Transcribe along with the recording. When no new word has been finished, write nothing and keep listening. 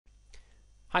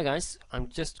Hi guys, I'm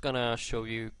just gonna show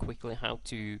you quickly how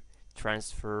to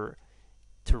transfer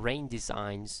terrain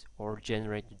designs or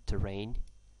generated terrain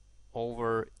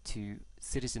over to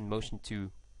Citizen Motion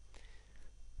 2.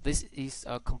 This is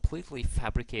a completely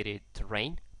fabricated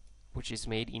terrain which is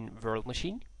made in World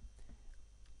Machine.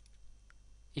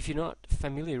 If you're not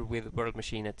familiar with World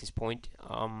Machine at this point,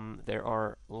 there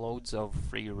are loads of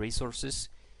free resources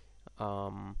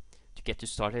to get you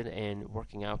started and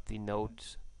working out the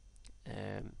nodes,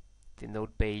 the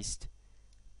node-based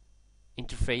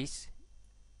interface,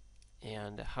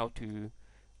 and how to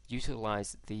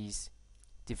utilize these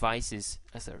devices,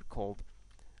 as they're called,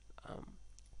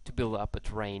 to build up a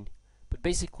terrain. But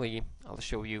basically, I'll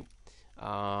show you.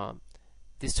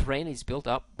 This terrain is built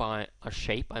up by a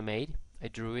shape I made. I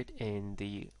drew it in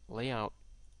the layout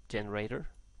generator,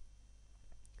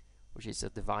 which is a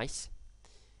device,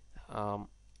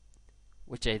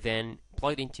 which I then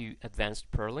plugged into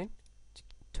advanced Perlin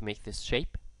to make this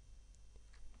shape.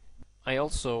 I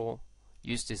also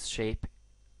used this shape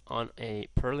on a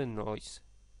Perlin noise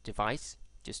device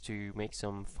just to make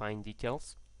some fine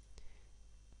details.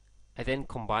 I then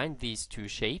combined these two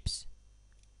shapes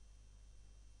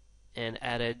and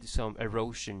added some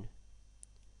erosion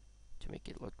to make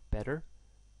it look better.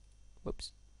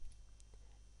 Whoops.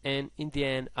 And in the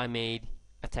end I made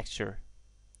a texture.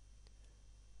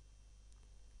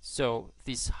 So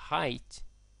this height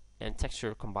and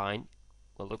texture combined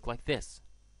will look like this.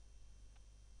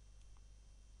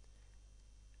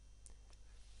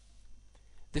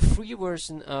 The free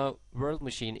version of World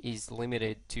Machine is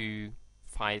limited to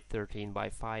 513 by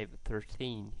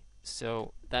 513,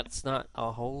 so that's not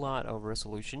a whole lot of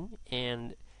resolution,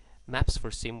 and Maps for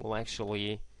Sim will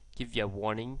actually give you a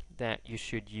warning that you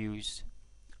should use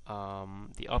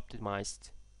the optimized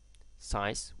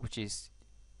size, which is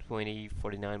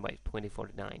 2049 by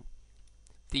 2049.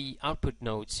 The output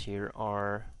nodes here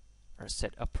are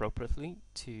set appropriately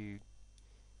to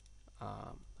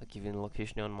a given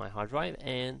location on my hard drive,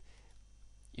 and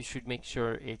you should make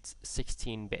sure it's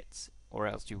 16 bits, or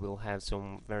else you will have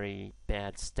some very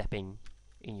bad stepping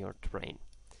in your terrain.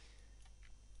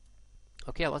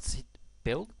 Okay, let's hit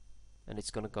build, and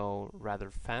it's gonna go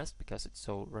rather fast because it's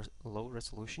so low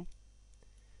resolution.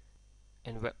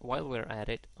 And while we're at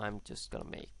it, I'm just gonna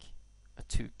make a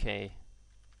 2K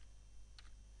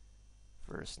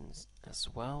version as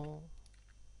well.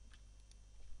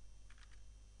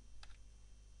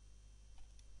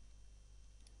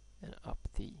 And up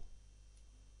the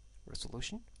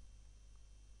resolution.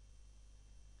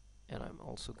 And I'm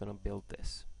also gonna build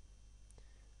this.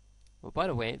 Well, by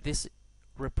the way, this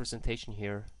representation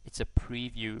here, it's a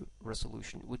preview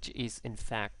resolution, which is in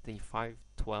fact the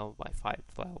 512 by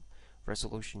 512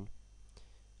 resolution.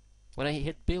 When I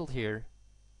hit build here,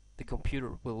 the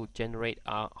computer will generate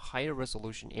a higher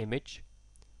resolution image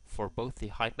for both the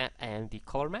height map and the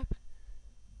color map.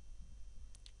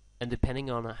 And depending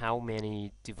on how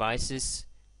many devices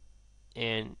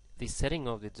and the setting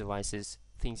of the devices,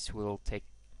 things will take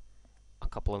a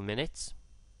couple of minutes.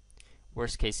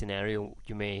 Worst case scenario,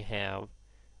 you may have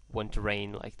one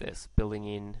terrain like this building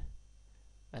in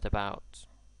at about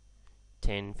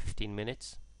 10-15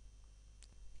 minutes.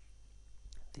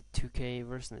 The 2K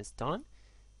version is done,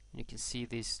 and you can see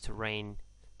this terrain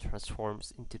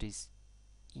transforms into this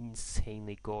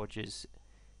insanely gorgeous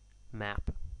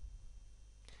map.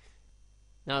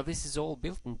 Now this is all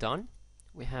built and done.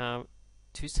 We have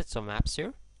two sets of maps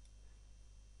here.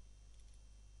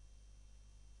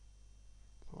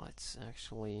 Let's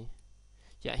actually,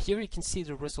 yeah, here you can see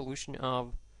the resolution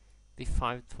of the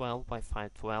 512 by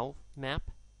 512 map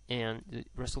and the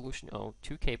resolution of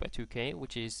 2K by 2K,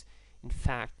 which is in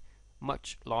fact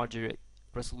much larger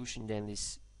resolution than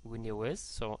this window is,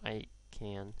 so I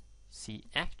can see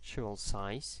actual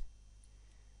size.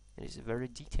 It is very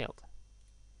detailed.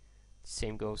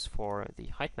 Same goes for the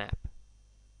height map.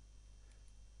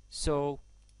 So,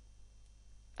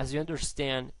 as you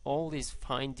understand, all these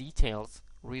fine details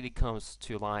really comes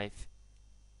to life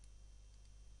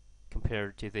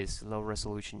compared to this low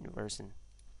resolution version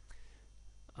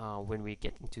when we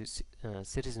get into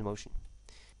Citizen Motion.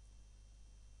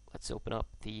 Let's open up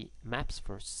the Maps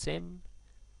for Sim,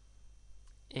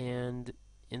 and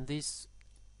in this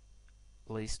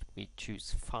list we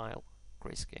choose File,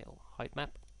 Grayscale, Height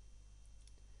Map,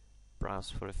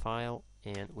 browse for the file,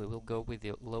 and we will go with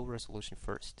the low resolution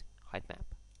first, height map.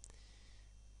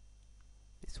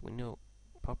 This window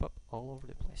pop up all over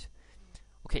the place.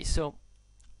 Okay, so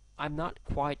I'm not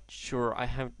quite sure, I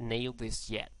haven't nailed this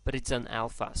yet, but it's an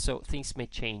alpha, so things may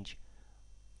change.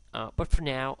 But for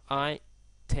now, I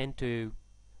tend to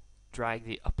drag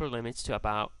the upper limits to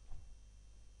about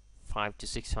 5 to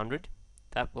 600.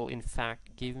 That will in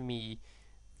fact give me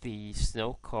the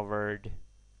snow-covered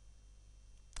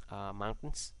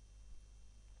mountains.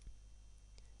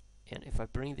 And if I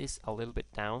bring this a little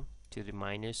bit down to the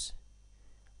minus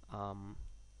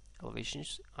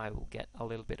elevations, I will get a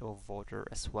little bit of water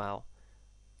as well.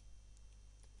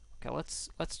 Okay,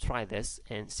 let's try this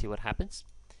and see what happens.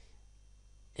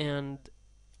 And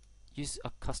use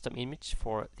a custom image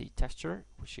for the texture,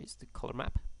 which is the color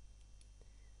map.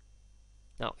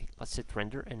 Now let's hit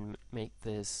render and make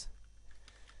this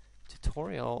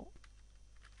tutorial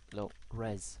low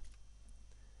res.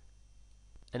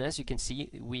 And as you can see,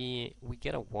 we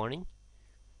get a warning.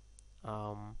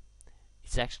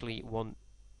 It's actually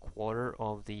 1/4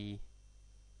 of the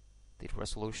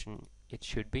resolution it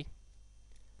should be.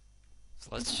 So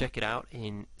let's check it out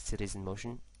in Cities in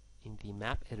Motion. In the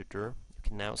map editor, you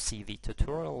can now see the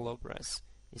tutorial low res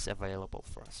is available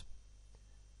for us.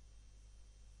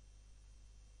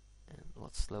 And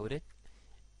let's load it.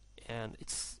 And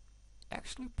it's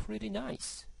actually pretty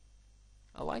nice.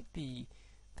 I like the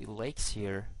lakes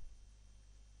here,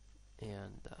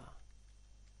 and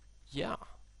yeah,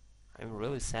 I'm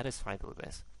really satisfied with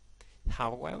this.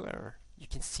 However, you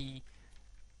can see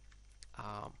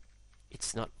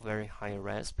it's not very high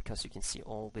res, because you can see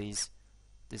all these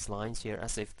lines here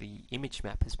as if the image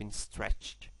map has been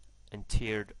stretched and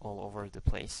tiered all over the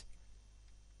place.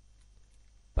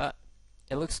 But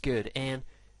it looks good, and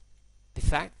the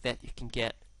fact that you can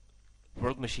get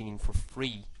World Machining for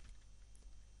free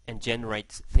and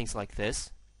generate things like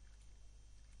this,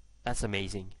 that's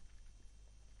amazing.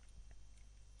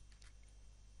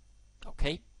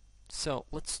 Okay, so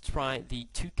let's try the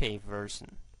 2K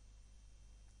version.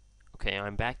 Okay,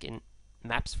 I'm back in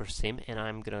Maps for Sim, and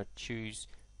I'm gonna choose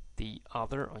the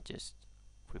other. I just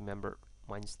remember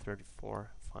mine's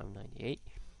 34,598.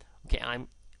 Okay, I'm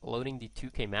loading the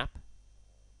 2K map,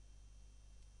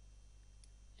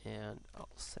 and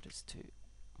I'll set it to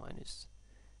minus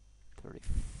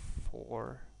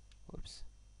 34. Whoops,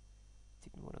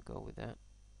 didn't want to go with that.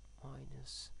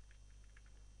 Minus.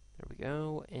 There we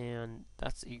go, and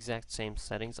that's the exact same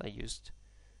settings I used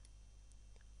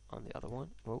on the other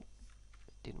one. Whoa,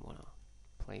 didn't want to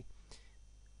play.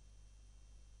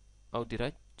 Oh, did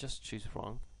I just choose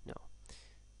wrong? No.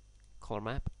 Color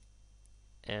map,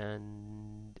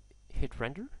 and hit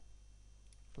render.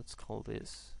 Let's call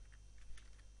this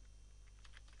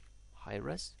high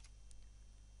res.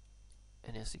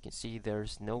 And as you can see,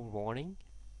 there's no warning,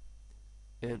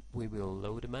 and we will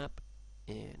load the map.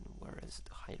 And where is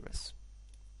the high res?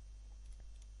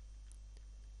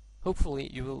 Hopefully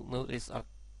you will notice a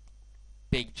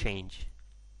big change.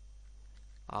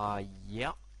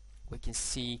 Yeah, we can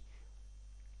see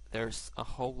there's a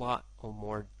whole lot of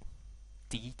more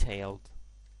detailed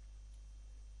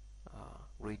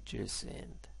ridges,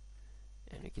 and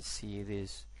you can see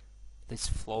these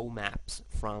flow maps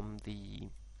from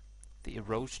the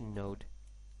erosion node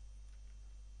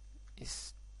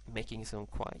is making some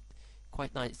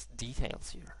quite nice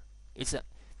details here. It's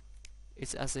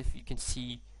as if you can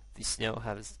see the snow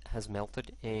has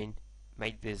melted and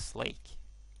made this lake.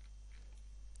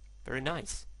 Very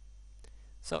nice.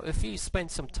 So if you spend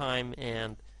some time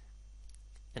and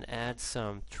add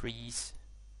some trees,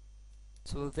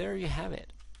 so there you have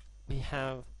it. We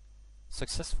have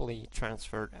successfully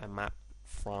transferred a map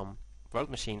from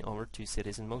World Machine over to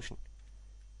Cities in Motion.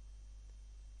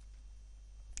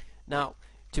 Now,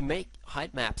 to make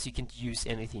height maps, you can use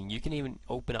anything. You can even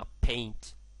open up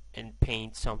Paint and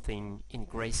paint something in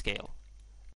grayscale.